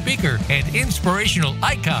 keynote speaker, and inspirational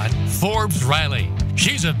icon, Forbes Riley.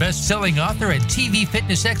 She's a best-selling author and TV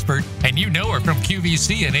fitness expert, and you know her from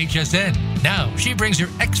QVC and HSN. Now, she brings her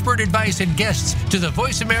expert advice and guests to the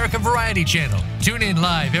Voice America Variety Channel. Tune in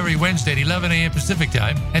live every Wednesday at 11 a.m. Pacific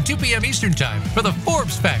Time and 2 p.m. Eastern Time for the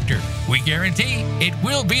Forbes Factor. We guarantee it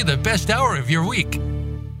will be the best hour of your week.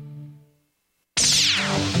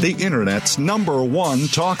 The Internet's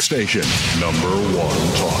 #1 talk station.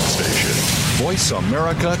 #1 talk station.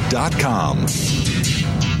 VoiceAmerica.com.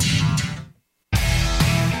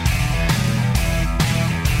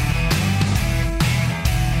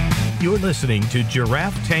 You're listening to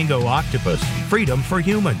Giraffe Tango Octopus, Freedom for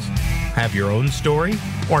Humans. Have your own story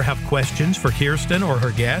or have questions for Kirsten or her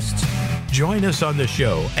guests? Join us on the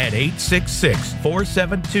show at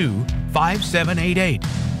 866-472-5788.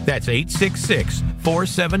 That's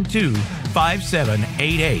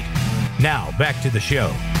 866-472-5788. Now, back to the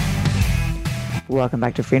show. Welcome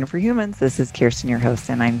back to Freedom for Humans. This is Kirsten, your host,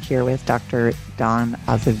 and I'm here with Dr. Dawn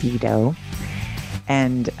Azevedo.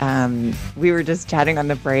 And we were just chatting on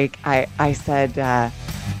the break. I said,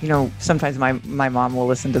 sometimes my mom will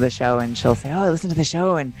listen to the show and she'll say, oh, I listened to the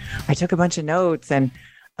show and I took a bunch of notes. And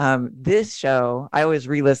this show, I always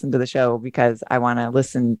re-listen to the show because I want to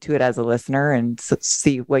listen to it as a listener and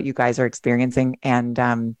see what you guys are experiencing. And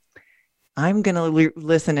I'm going to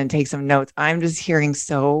listen and take some notes. I'm just hearing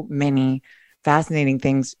so many fascinating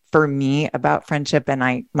things for me about friendship.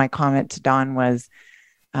 And my comment to Dawn was,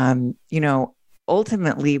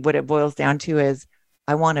 ultimately what it boils down to is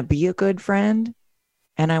I want to be a good friend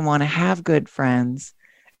and I want to have good friends.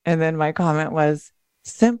 And then my comment was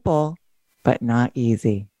simple, but not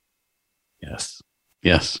easy. Yes.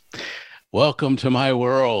 Yes. Welcome to my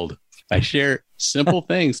world. I share simple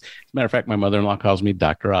things. As a matter of fact, my mother-in-law calls me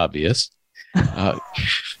Dr. Obvious. Because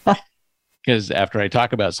after I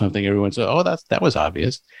talk about something, everyone says, oh, that was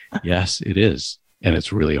obvious. Yes, it is. And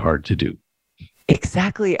it's really hard to do.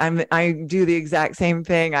 Exactly. I do the exact same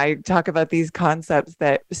thing. I talk about these concepts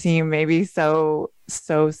that seem maybe so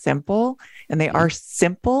simple, and they are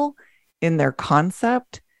simple in their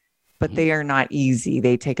concept, but they are not easy.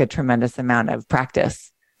 They take a tremendous amount of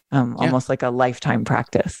practice, almost like a lifetime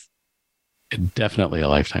practice. Definitely a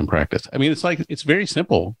lifetime practice. I mean, it's very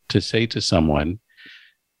simple to say to someone,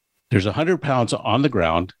 there's 100 pounds on the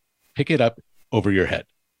ground, pick it up over your head.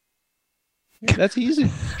 That's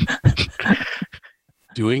easy.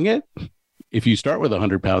 Doing it, if you start with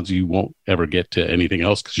 100 pounds, you won't ever get to anything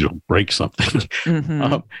else because you'll break something.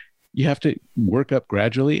 Mm-hmm. You have to work up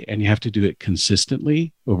gradually and you have to do it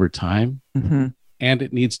consistently over time. Mm-hmm. And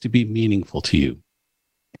it needs to be meaningful to you.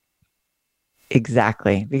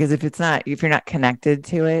 Exactly. Because if you're not connected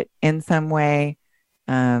to it in some way,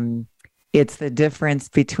 it's the difference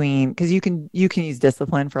between, because you can use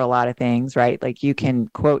discipline for a lot of things, right? Like you can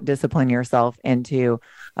quote discipline yourself into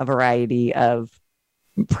a variety of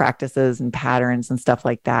practices and patterns and stuff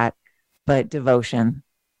like that. But devotion,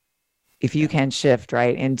 if you can shift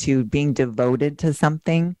right into being devoted to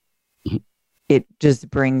something, mm-hmm. it just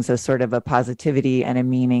brings a sort of a positivity and a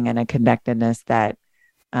meaning and a connectedness that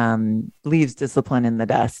leaves discipline in the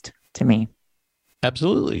dust to me.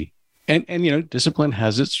 Absolutely. And discipline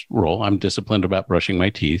has its role. I'm disciplined about brushing my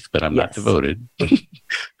teeth, but I'm not devoted.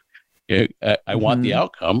 I want the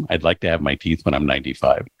outcome. I'd like to have my teeth when I'm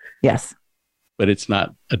 95. Yes. But it's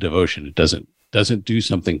not a devotion. It doesn't do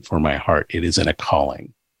something for my heart. It isn't a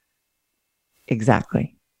calling.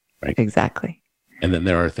 Exactly. Right. Exactly. And then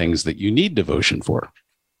there are things that you need devotion for.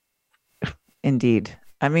 Indeed.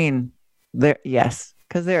 I mean,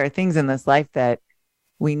 because there are things in this life that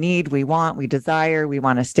we need, we want, we desire, we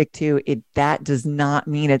want to stick to. That does not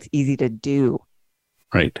mean it's easy to do.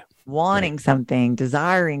 Right. Wanting something,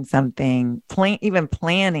 desiring something, even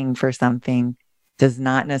planning for something does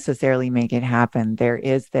not necessarily make it happen. There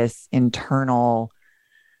is this internal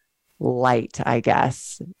light, I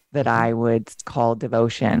guess, that I would call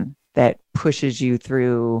devotion that pushes you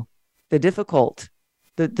through the difficult,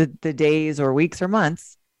 the days or weeks or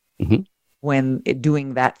months mm-hmm. when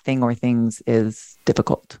doing that thing or things is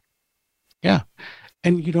difficult. Yeah.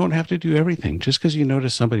 And you don't have to do everything. Just because you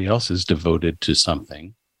notice somebody else is devoted to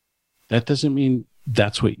something, that doesn't mean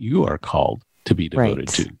that's what you are called to be devoted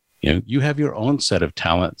to. You know, you have your own set of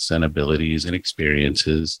talents and abilities and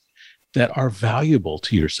experiences that are valuable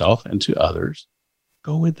to yourself and to others.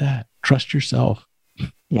 Go with that. Trust yourself.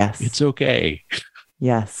 Yes. It's okay.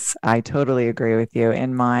 Yes, I totally agree with you.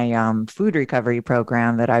 In my food recovery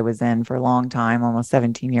program that I was in for a long time, almost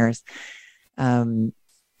 17 years,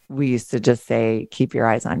 we used to just say, keep your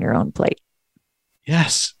eyes on your own plate.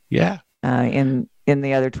 Yes. Yeah. In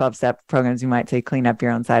the other 12-step programs, you might say, clean up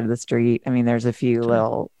your own side of the street. I mean, there's a few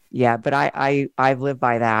little, but I've lived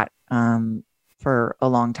by that for a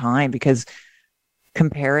long time, because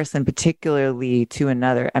comparison, particularly to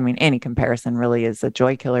another, I mean, any comparison really is a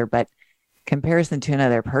joy killer, but comparison to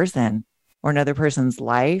another person or another person's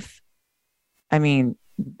life, I mean,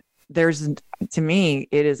 to me,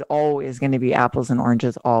 it is always going to be apples and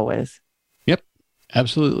oranges, always. Yep,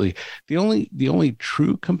 absolutely. The only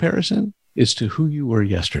true comparison is to who you were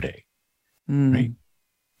yesterday, right?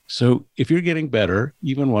 So if you're getting better,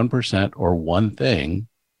 even 1% or one thing,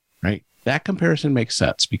 right? That comparison makes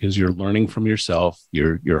sense because you're learning from yourself,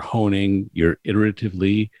 you're honing, you're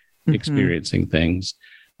iteratively experiencing things.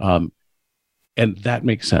 And that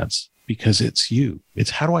makes sense because it's you.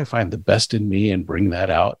 It's how do I find the best in me and bring that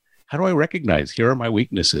out? How do I recognize here are my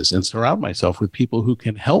weaknesses and surround myself with people who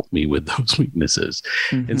can help me with those weaknesses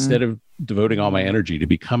instead of devoting all my energy to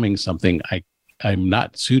becoming something I'm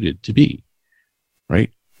not suited to be,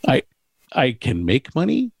 right? I can make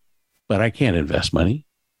money, but I can't invest money.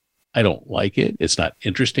 I don't like it. It's not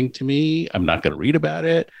interesting to me. I'm not going to read about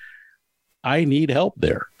it. I need help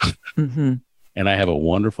there. And I have a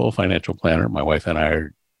wonderful financial planner. My wife and I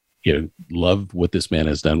are, love what this man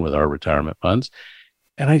has done with our retirement funds.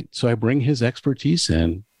 And so I bring his expertise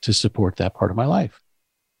in to support that part of my life.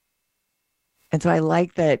 And so I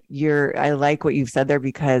like that I like what you've said there,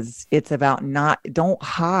 because it's about don't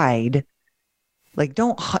hide. Like,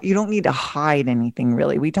 you don't need to hide anything,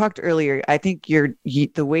 really. We talked earlier. I think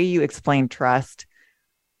the way you explained trust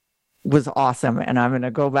was awesome. And I'm going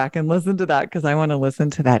to go back and listen to that because I want to listen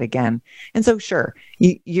to that again. And so, sure,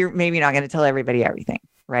 you're maybe not going to tell everybody everything,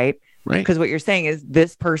 right? Right. Because what you're saying is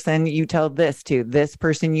this person you tell this to, this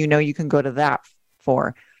person you can go to that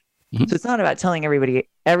for. So it's not about telling everybody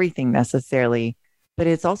everything necessarily, but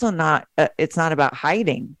it's also not, it's not about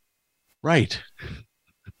hiding. Right.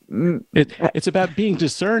 It's about being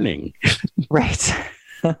discerning. Right.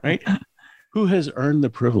 Right. Who has earned the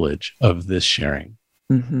privilege of this sharing?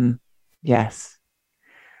 Yes.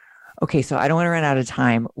 Okay. So I don't want to run out of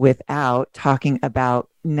time without talking about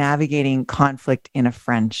navigating conflict in a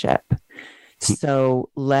friendship. So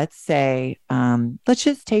let's say, let's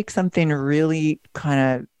just take something really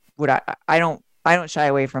kind of I don't shy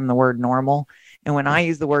away from the word normal. And when I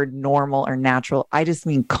use the word normal or natural, I just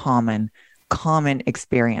mean common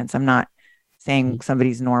experience. I'm not saying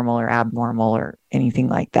somebody's normal or abnormal or anything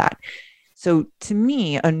like that. So to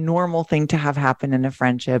me, a normal thing to have happen in a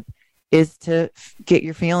friendship is to get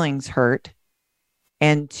your feelings hurt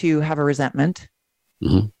and to have a resentment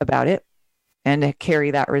about it and to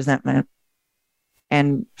carry that resentment.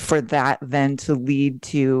 And for that then to lead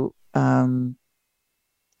to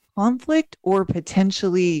conflict or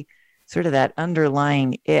potentially sort of that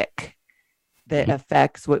underlying ick that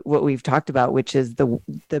affects what we've talked about, which is the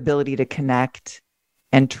ability to connect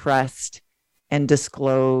and trust and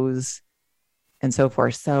disclose and so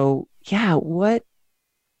forth. So yeah, what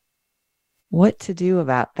to do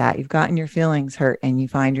about that? You've gotten your feelings hurt and you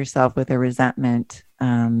find yourself with a resentment,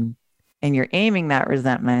 and you're aiming that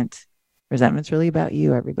resentment. Resentment's really about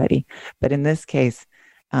you, everybody. But in this case,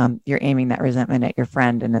 you're aiming that resentment at your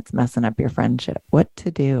friend and it's messing up your friendship. What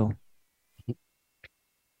to do?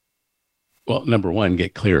 Well, number one,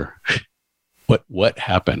 get clear. What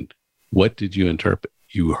happened? What did you interpret?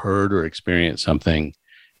 You heard or experienced something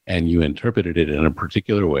and you interpreted it in a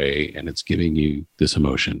particular way and it's giving you this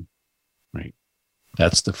emotion, right?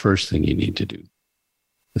 That's the first thing you need to do.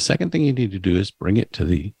 The second thing you need to do is bring it to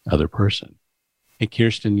the other person. Hey,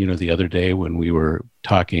 Kirsten, the other day when we were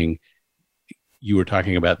talking, you were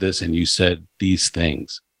talking about this and you said these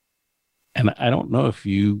things. And I don't know if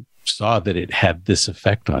you saw that it had this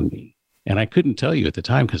effect on me. And I couldn't tell you at the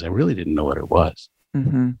time because I really didn't know what it was.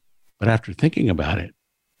 But after thinking about it,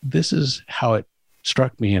 this is how it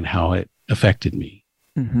struck me and how it affected me.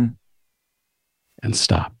 And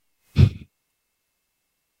stop.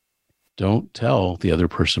 Don't tell the other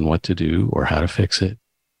person what to do or how to fix it.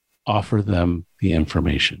 Offer them the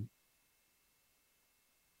information.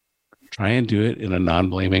 Try and do it in a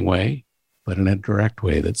non-blaming way, but in a direct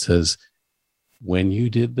way that says, when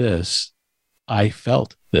you did this, I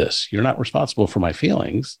felt this. You're not responsible for my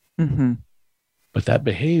feelings, but that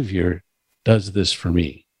behavior does this for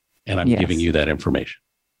me. And I'm giving you that information.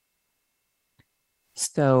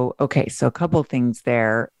 So, okay. So a couple things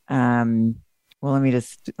there. Well, let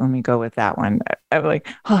me go with that one. I'm like,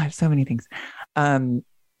 oh, I have so many things.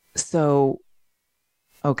 So,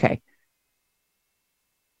 okay.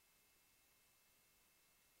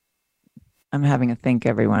 I'm having a think,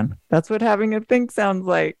 everyone. That's what having a think sounds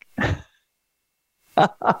like.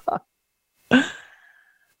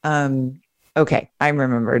 Okay, I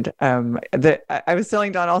remembered. That I was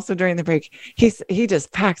telling Don also during the break. He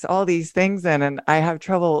just packs all these things in, and I have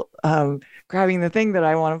trouble grabbing the thing that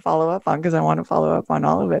I want to follow up on because I want to follow up on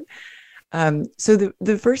all of it. So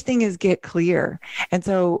the first thing is get clear, and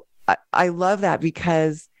so I love that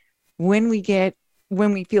because when we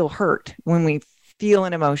feel hurt, when we feel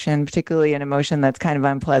an emotion, particularly an emotion that's kind of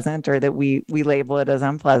unpleasant, or that we label it as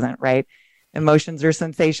unpleasant, right? Emotions are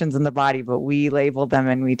sensations in the body, but we label them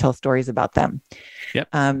and we tell stories about them. Yep.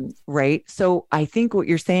 Right. So I think what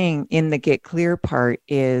you're saying in the get clear part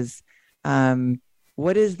is,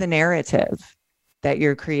 what is the narrative that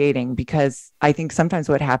you're creating? Because I think sometimes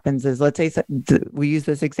what happens is, let's say we use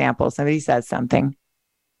this example. Somebody says something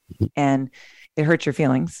and it hurts your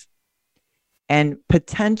feelings. And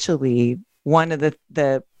potentially one of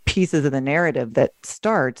the pieces of the narrative that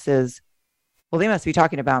starts is, well, they must be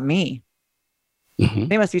talking about me.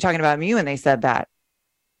 They must be talking about me when they said that.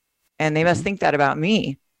 And they must think that about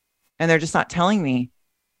me. And they're just not telling me.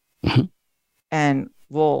 And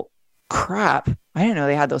well, crap. I didn't know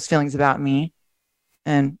they had those feelings about me.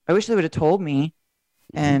 And I wish they would have told me.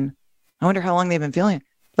 And I wonder how long they've been feeling.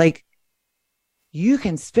 Like, you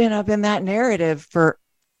can spin up in that narrative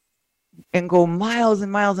and go miles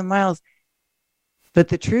and miles and miles. But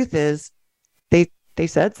the truth is, they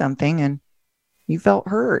said something and you felt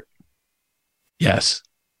hurt. Yes.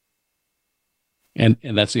 And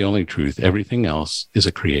that's the only truth. Everything else is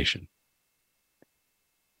a creation.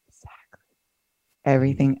 Exactly.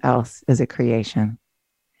 Everything else is a creation.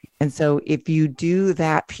 And so if you do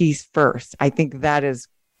that piece first, I think that is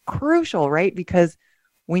crucial, right? Because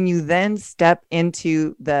when you then step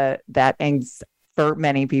into for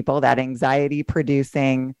many people, that anxiety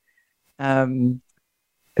producing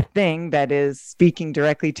thing that is speaking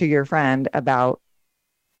directly to your friend about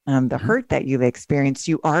the hurt that you've experienced,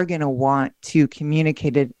 you are going to want to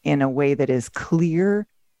communicate it in a way that is clear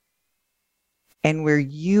and where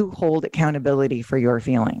you hold accountability for your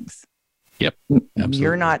feelings. Yep. Absolutely.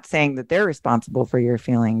 You're not saying that they're responsible for your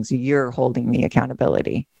feelings. You're holding the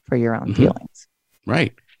accountability for your own feelings.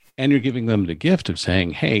 Right. And you're giving them the gift of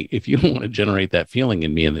saying, hey, if you don't want to generate that feeling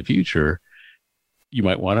in me in the future, you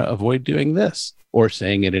might want to avoid doing this, or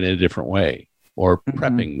saying it in a different way, or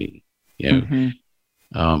prepping me,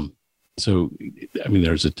 So, I mean,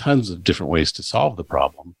 there's tons of different ways to solve the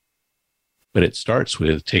problem, but it starts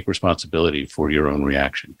with take responsibility for your own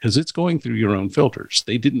reaction, because it's going through your own filters.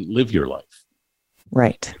 They didn't live your life.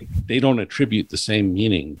 Right. They don't attribute the same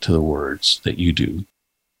meaning to the words that you do.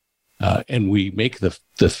 And we make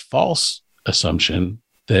the false assumption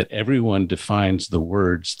that everyone defines the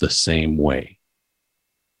words the same way.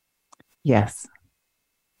 Yes.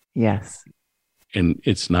 Yes. And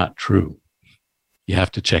it's not true. You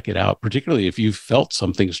have to check it out, particularly if you've felt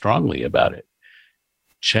something strongly about it.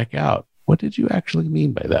 Check out, what did you actually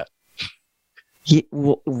mean by that?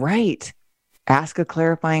 Right. Ask a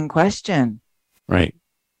clarifying question. Right.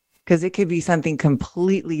 Because it could be something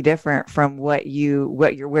completely different from where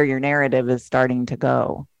your narrative is starting to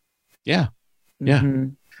go. Yeah. Yeah.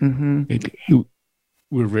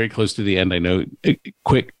 We're very close to the end. I know. A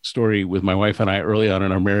quick story with my wife and I early on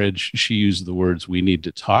in our marriage. She used the words, "we need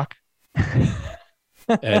to talk."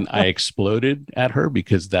 And I exploded at her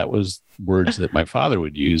because that was words that my father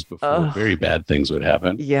would use before very bad things would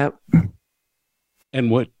happen. Yep.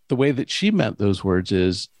 And the way that she meant those words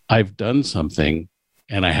is, I've done something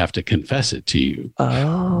and I have to confess it to you.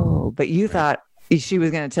 Oh, but you thought she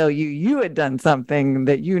was going to tell you had done something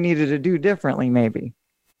that you needed to do differently, maybe.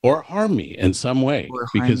 Or harm me in some way,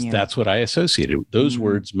 because that's what I associated. Those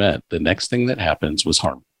words meant the next thing that happens was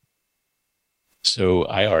harm. So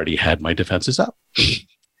I already had my defenses up,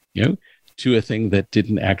 to a thing that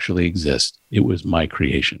didn't actually exist. It was my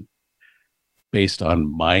creation based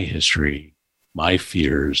on my history, my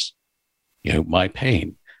fears, my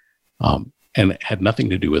pain. And it had nothing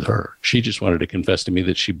to do with her. She just wanted to confess to me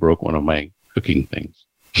that she broke one of my cooking things.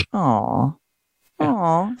 Oh,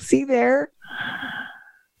 see there?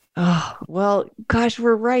 Oh, well, gosh,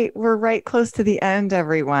 we're right. We're right close to the end,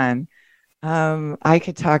 everyone. I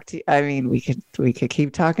could talk to you. I mean, we could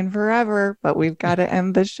keep talking forever, but we've got to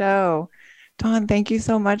end the show. Dawn, thank you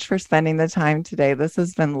so much for spending the time today. This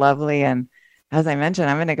has been lovely. And as I mentioned,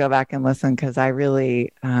 I'm going to go back and listen because I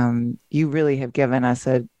really, you really have given us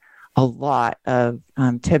a lot of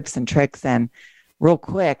tips and tricks. And real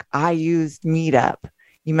quick, I used Meetup.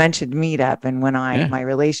 You mentioned Meetup. And when my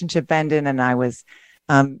relationship ended and I was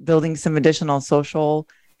building some additional social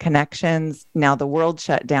connections, now the world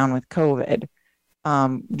shut down with COVID,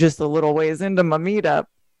 just a little ways into my Meetup.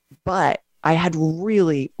 But I had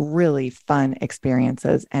really, really fun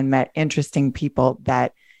experiences and met interesting people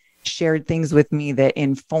that shared things with me that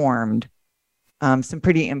informed some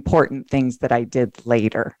pretty important things that I did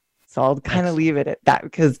later. So I'll kind of leave it at that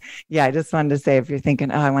because, I just wanted to say, if you're thinking,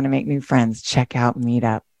 I want to make new friends, check out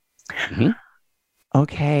Meetup. Mm-hmm.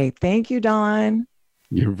 Okay. Thank you, Dawn.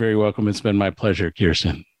 You're very welcome. It's been my pleasure,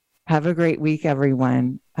 Kirsten. Have a great week,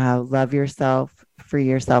 everyone. Love yourself, free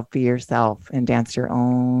yourself, be yourself, and dance your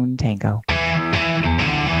own tango.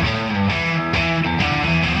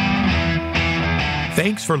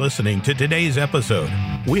 Thanks for listening to today's episode.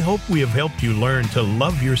 We hope we have helped you learn to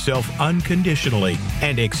love yourself unconditionally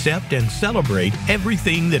and accept and celebrate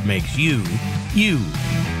everything that makes you, you.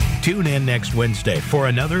 Tune in next Wednesday for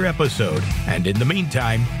another episode. And in the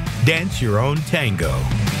meantime, dance your own tango.